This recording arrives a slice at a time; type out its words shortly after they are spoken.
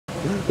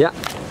Ja.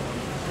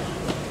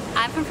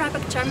 I'm from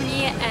Freiburg,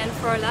 Germany, and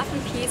for love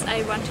and peace,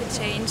 I want to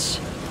change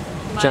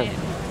my. Chant.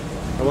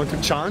 I want to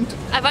chant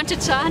I want to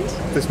chant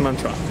this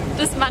mantra.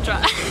 this mantra.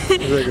 Sehr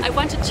gut. I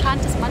want to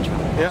chant this mantra.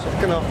 Ja,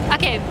 genau.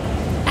 Okay.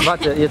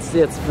 Warte, jetzt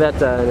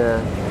wird eine.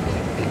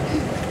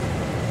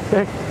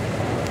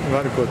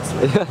 Warte kurz.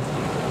 Ja.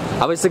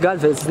 Aber ist egal,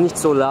 es ist nicht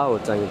so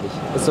laut eigentlich.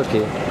 Ist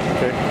okay.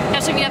 Okay. Ich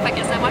habe schon wieder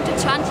vergessen. I want to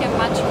chant your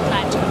mantra.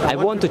 Nein. I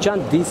want to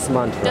chant this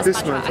mantra. This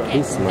This mantra. mantra. Okay.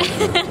 This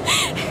mantra.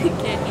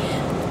 Okay.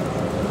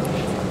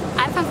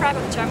 I'm from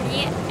Freiburg,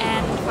 Germany,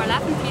 and for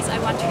love and peace, I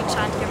want to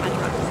chant your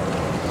mantra.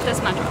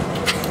 This mantra.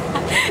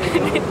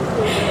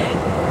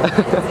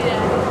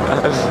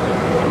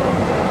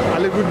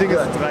 Alle guten Dinge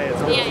sind drei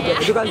jetzt. Ja, ja.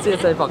 Du kannst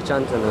jetzt einfach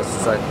chanten, das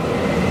ist halt.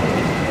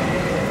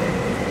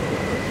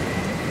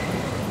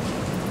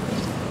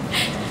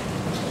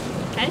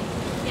 Okay?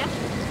 Ja?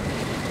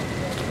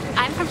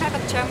 I'm from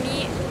Freiburg,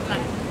 Germany. Nein.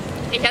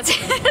 Ich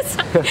erzähle es.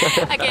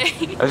 Okay.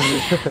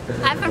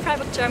 I'm from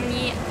Freiburg,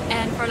 Germany,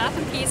 and for love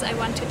and peace, I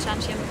want to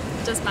chant him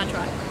this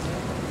mantra.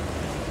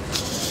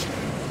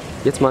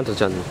 Jetzt Mantra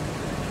chanten.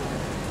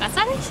 Was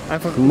soll ich?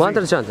 Einfach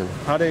Mantra chanten.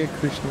 Hare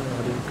Krishna,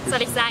 Hare Krishna.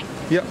 Soll ich sagen?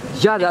 Ja.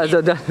 Ja, also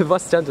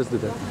was chantest du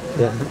da?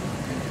 Ja.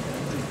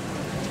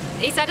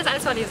 Ich soll das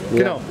alles vorlesen.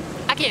 Genau.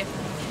 Okay.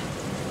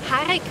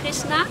 Hare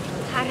Krishna,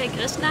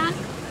 Krishna,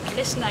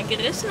 Krishna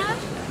Krishna,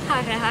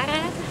 Hare Hare,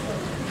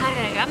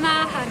 Hare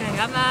Rama,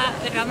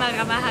 Rama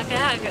Rama, Hare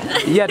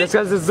Hare. Ja, das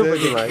kannst du super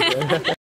gemacht.